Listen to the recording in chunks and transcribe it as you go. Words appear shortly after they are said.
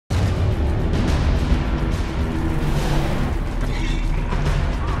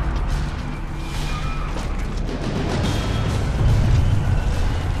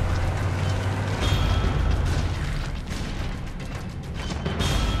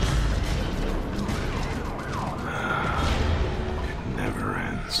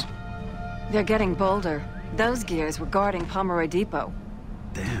They're getting bolder. Those gears were guarding Pomeroy Depot.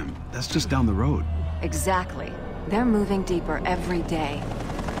 Damn, that's just down the road. Exactly. They're moving deeper every day.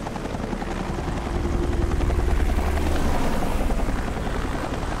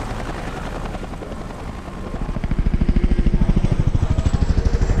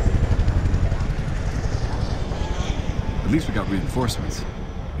 At least we got reinforcements.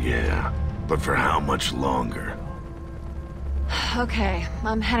 Yeah, but for how much longer? Okay,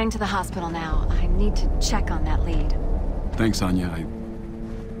 I'm heading to the hospital now. I need to check on that lead. Thanks, Anya.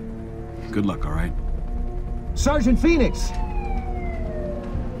 Good luck, all right? Sergeant Phoenix!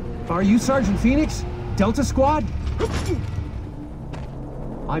 Are you Sergeant Phoenix? Delta Squad?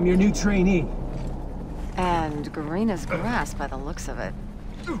 I'm your new trainee. And green as grass by the looks of it.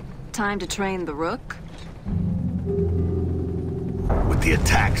 Time to train the Rook? With the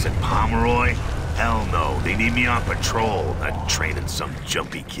attacks at Pomeroy? Hell no, they need me on patrol, not training some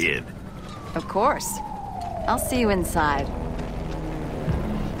jumpy kid. Of course. I'll see you inside.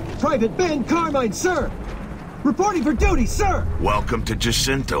 Private Ben Carmine, sir! Reporting for duty, sir! Welcome to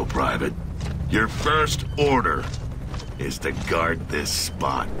Jacinto, Private. Your first order is to guard this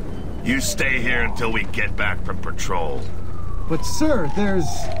spot. You stay here until we get back from patrol. But sir, there's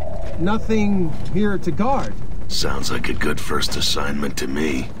nothing here to guard. Sounds like a good first assignment to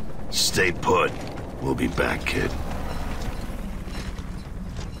me. Stay put. We'll be back, kid.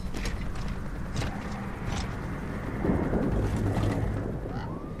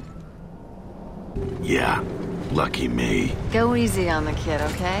 Yeah, lucky me. Go easy on the kid,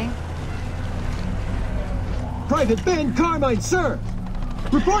 okay? Private Ben Carmine, sir!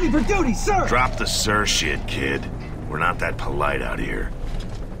 Reporting for duty, sir! Drop the sir shit, kid. We're not that polite out here.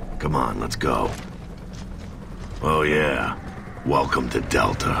 Come on, let's go. Oh yeah, welcome to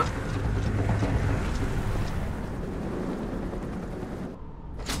Delta.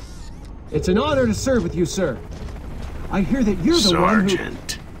 It's an honor to serve with you, sir. I hear that you're the one who...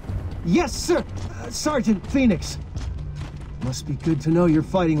 Sergeant. Yes, sir! Sergeant Phoenix. Must be good to know you're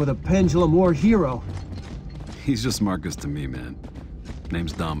fighting with a Pendulum War hero. He's just Marcus to me, man.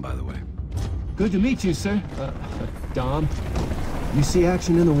 Name's Dom, by the way. Good to meet you, sir. Dom. You see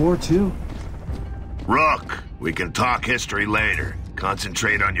action in the war, too? Rook, we can talk history later.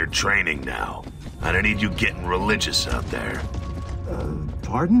 Concentrate on your training now. I don't need you getting religious out there.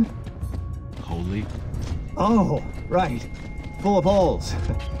 Pardon? Holy? Oh, right. Full of holes.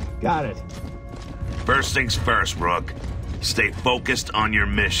 Got it. First things first, Rook. Stay focused on your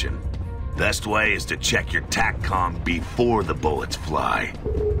mission. Best way is to check your TACCOM before the bullets fly.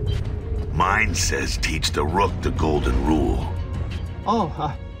 Mine says teach the Rook the golden rule.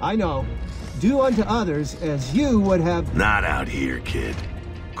 Oh, I know. Do unto others as you would have... Not out here, kid.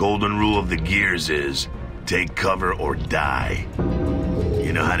 Golden rule of the gears is take cover or die.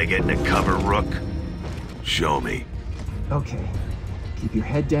 You know how to get into cover, Rook? Show me. Okay. Keep your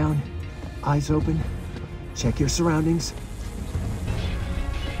head down, eyes open, check your surroundings.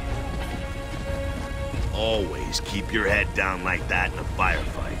 Always keep your head down like that in a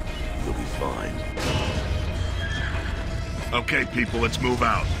firefight. You'll be fine. Okay, people, let's move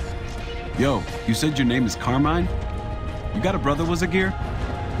out. Yo, you said your name is Carmine? You got a brother was a gear?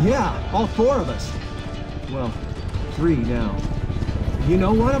 Yeah, all four of us. Well, three now. You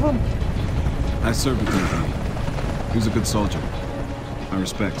know one of them? I served with him. He was a good soldier. My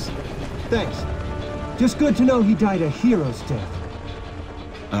respects. Thanks. Just good to know he died a hero's death.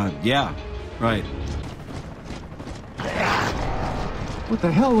 Yeah, right. What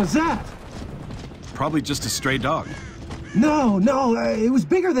the hell was that? Probably just a stray dog. No, it was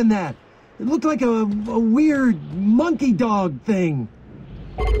bigger than that. It looked like a weird monkey dog thing.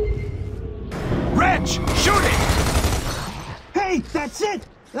 Reg, shoot it! Hey, that's it!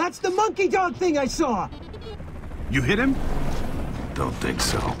 That's the monkey dog thing I saw! You hit him? Don't think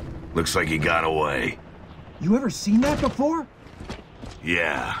so. Looks like he got away. You ever seen that before?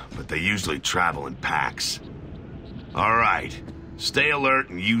 Yeah, but they usually travel in packs. All right, stay alert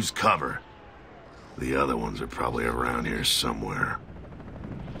and use cover. The other ones are probably around here somewhere.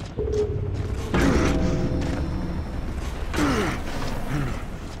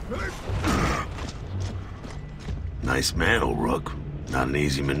 Nice mantle, Rook. Not an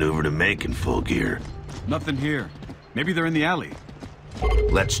easy maneuver to make in full gear. Nothing here. Maybe they're in the alley.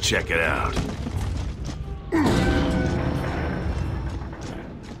 Let's check it out.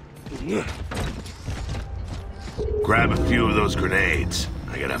 Grab a few of those grenades.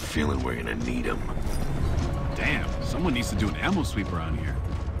 I got a feeling we're gonna need them. Damn, someone needs to do an ammo sweep around here.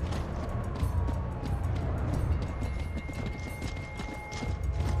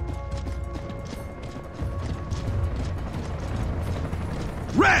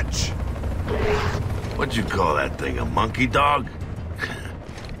 Reg! What'd you call that thing, a monkey dog?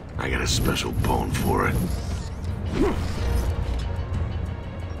 I got a special bone for it.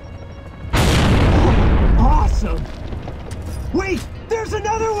 Awesome! Wait! There's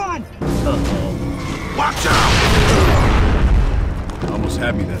another one! Watch out! Almost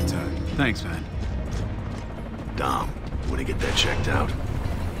had me that time. Thanks, man. Dom, wanna get that checked out?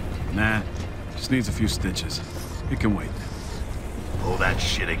 Nah, just needs a few stitches. It can wait. Pull that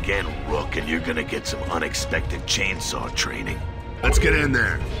shit again, Rook, and you're gonna get some unexpected chainsaw training. Let's get in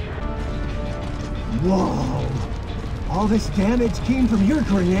there. Whoa! All this damage came from your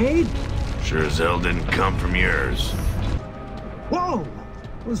grenade? Sure as hell didn't come from yours. Whoa!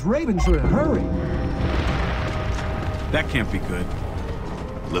 Those ravens are in a hurry. That can't be good.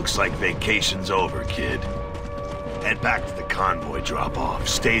 Looks like vacation's over, kid. Head back to the convoy drop-off.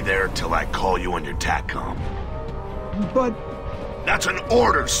 Stay there till I call you on your TACCOM. But... That's an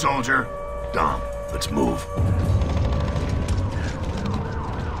order, soldier! Dom, let's move.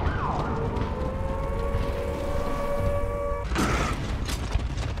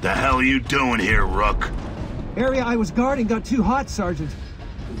 The hell are you doing here, Rook? Area I was guarding got too hot, Sergeant.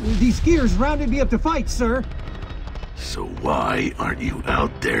 These skiers rounded me up to fight, sir. So why aren't you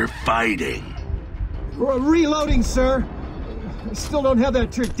out there fighting? Reloading, sir. I still don't have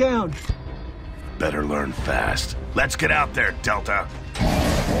that trick down. Better learn fast. Let's get out there, Delta.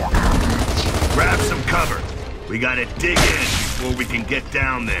 Grab some cover. We gotta dig in before we can get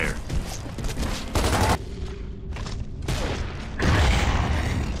down there.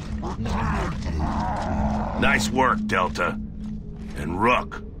 Nice work, Delta. And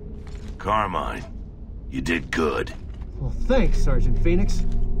Rook, Carmine, you did good. Well, thanks, Sergeant Phoenix.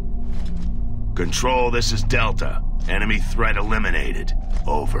 Control, this is Delta. Enemy threat eliminated.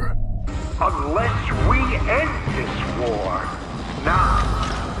 Over. Unless we end this war. Now.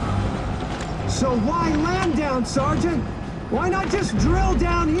 So why land down, Sergeant? Why not just drill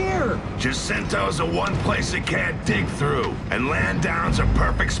down here? Jacinto's the one place it can't dig through, and land down's a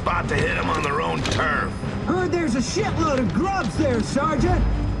perfect spot to hit them on their own turf. Heard there's a shitload of grubs there, Sergeant.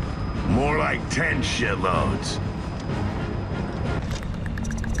 More like 10 shitloads.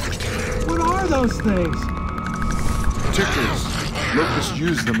 What are those things? Tickers. Locusts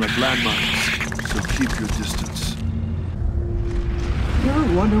use them like landmines, so keep your distance. You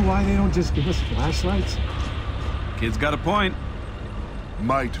ever wonder why they don't just give us flashlights? Kid's got a point.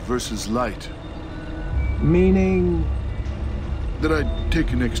 Might versus light. Meaning... That I'd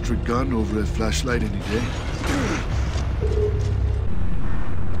take an extra gun over a flashlight any day.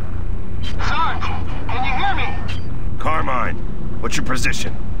 Sarge, can you hear me? Carmine, what's your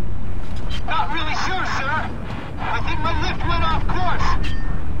position? Not really sure, sir. I think my lift went off course.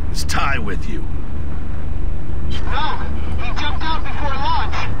 Is Ty with you? No, he jumped out before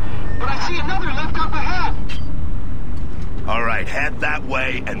launch. But I see another lift up ahead. All right, head that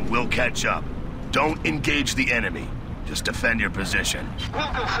way and we'll catch up. Don't engage the enemy. Just defend your position.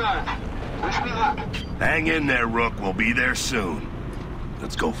 Will do, Sarge. Wish me luck. Hang in there, Rook. We'll be there soon.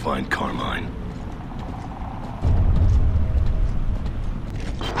 Let's go find Carmine.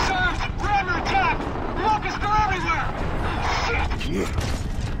 Sarge, we're under attack! Locusts are everywhere!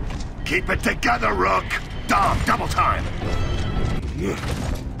 Shit! Keep it together, Rook! Dom, double time!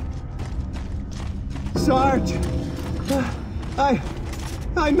 Sarge!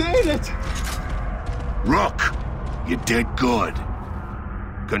 I made it! Rook! You did good.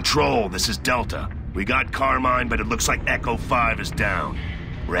 Control, this is Delta. We got Carmine, but it looks like Echo 5 is down.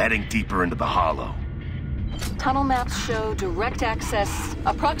 We're heading deeper into the hollow. Tunnel maps show direct access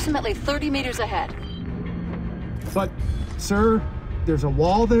approximately 30 meters ahead. But, sir, there's a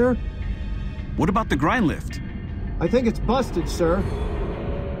wall there? What about the grind lift? I think it's busted, sir.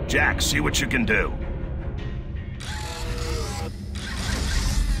 Jack, see what you can do.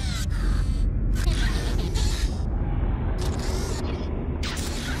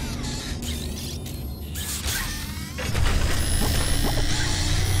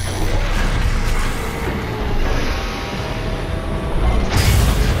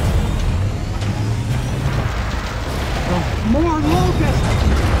 More locusts!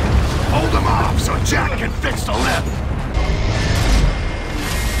 Hold them off so Jack can fix the lift.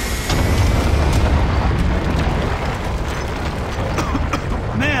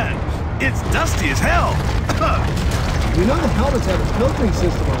 Man, it's dusty as hell. You know the helmets have a filtering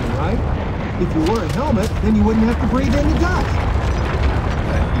system on them, right? If you wore a helmet, then you wouldn't have to breathe in the dust.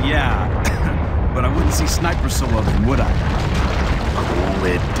 Yeah, but I wouldn't see snipers so often, would I? Cool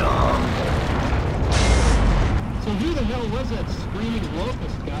it, Dom. So who the hell was that screaming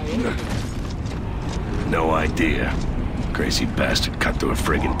locust guy anyway? No idea. Crazy bastard cut through a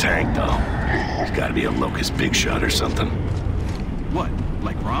friggin' tank, though. He's gotta be a Locust big shot or something. What?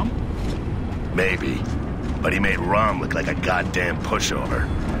 Like Rom? Maybe. But he made Rom look like a goddamn pushover.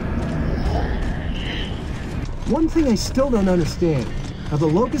 One thing I still don't understand. Have the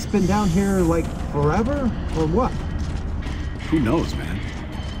Locusts been down here, like, forever? Or what? Who knows, man?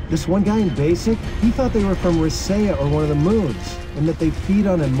 This one guy in Basic, he thought they were from Ricea or one of the moons, and that they feed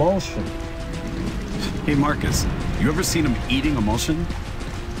on emulsion. Hey, Marcus, you ever seen him eating emulsion?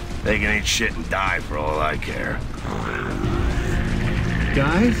 They can eat shit and die for all I care.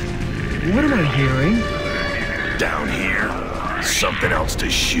 Guys, what am I hearing? Down here, something else to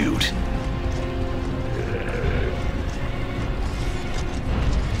shoot.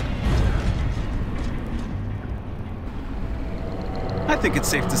 I think it's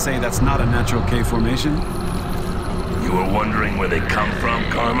safe to say that's not a natural cave formation. You were wondering where they come from,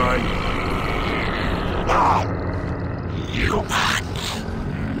 Carmine? You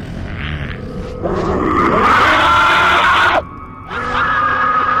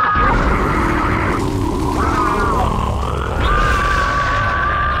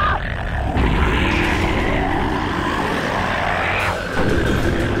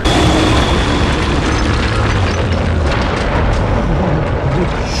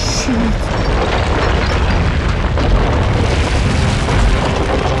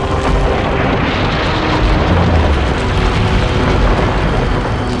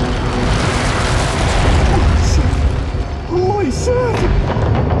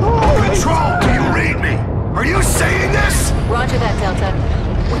Control, do you read me? Are you saying this? Roger that, Delta.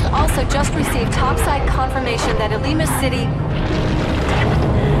 We've also just received topside confirmation that Elima City...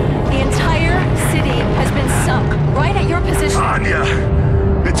 The entire city has been sunk, right at your position. Anya,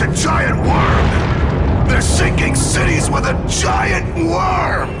 it's a giant worm! They're sinking cities with a giant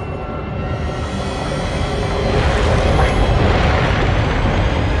worm!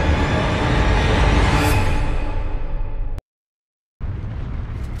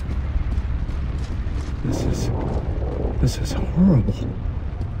 This is horrible.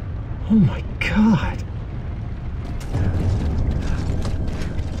 Oh my God.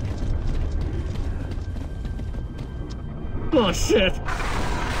 Oh shit.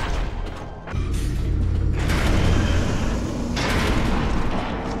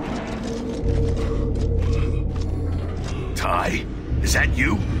 Ty, is that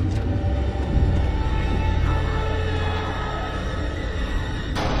you?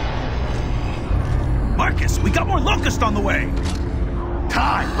 Marcus, we got more Locust on the way!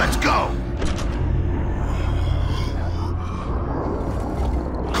 Ty, let's go!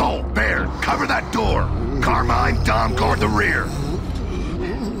 Cole, Baird, cover that door! Carmine, Dom, guard the rear!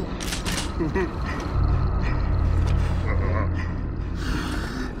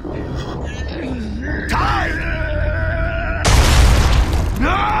 Ty!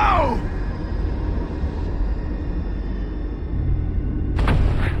 No!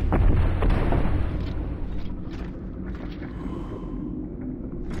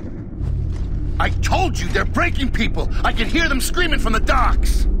 I told you, they're breaking people! I can hear them screaming from the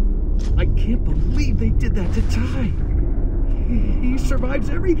docks! I can't believe they did that to Ty. He survives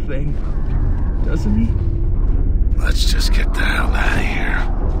everything, doesn't he? Let's just get the hell out of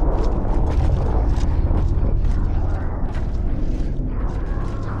here.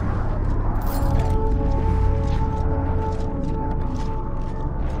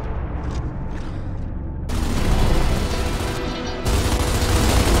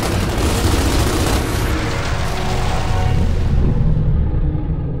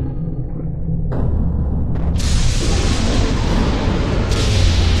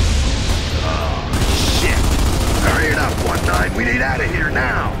 We need out of here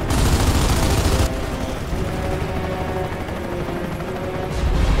now!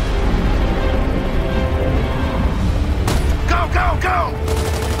 Go, go, go!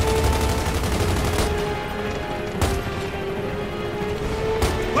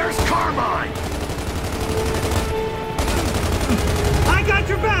 Where's Carmine? I got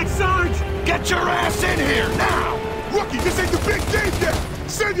your back, Sarge! Get your ass in here, now! Rookie, this ain't the big game yet!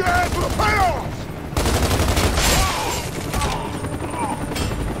 Send your ass for the payoffs!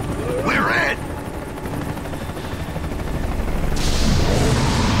 We're in!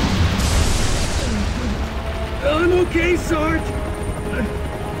 I'm okay, Sarge.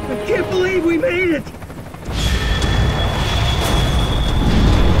 I can't believe we made it.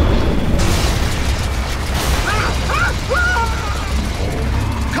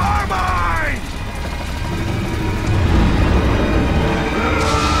 Carmine!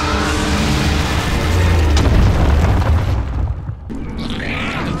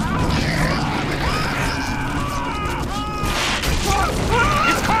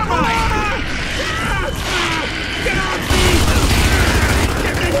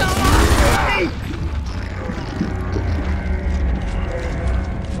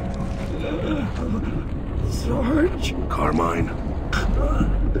 Sarge. Carmine?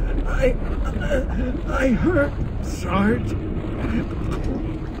 I hurt, Sarge.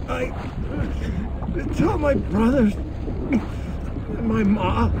 Tell my brothers and my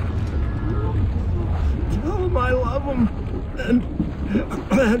ma. Tell them I love them. And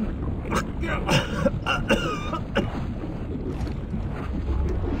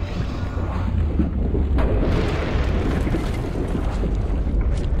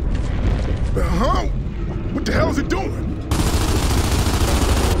Huh? What the hell is it doing?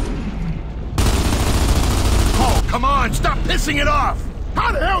 Oh, come on! Stop pissing it off!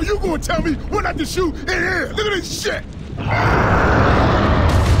 How the hell you gonna tell me when not to shoot in here? Look at this shit!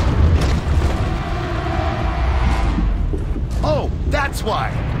 Oh, that's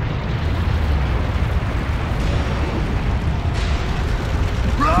why!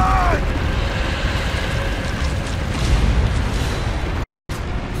 Run!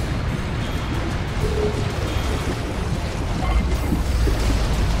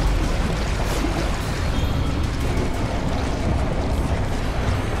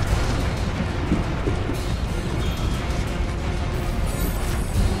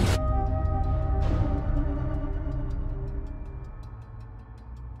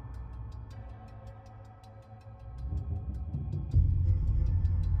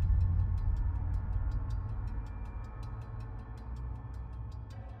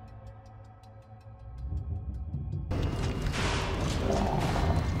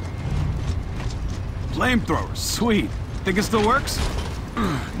 Flamethrower, sweet. Think it still works?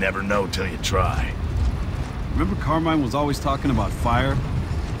 Never know till you try. Remember Carmine was always talking about fire?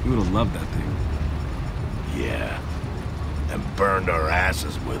 He would have loved that thing. Yeah. And burned our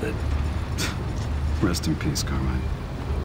asses with it. Rest in peace, Carmine.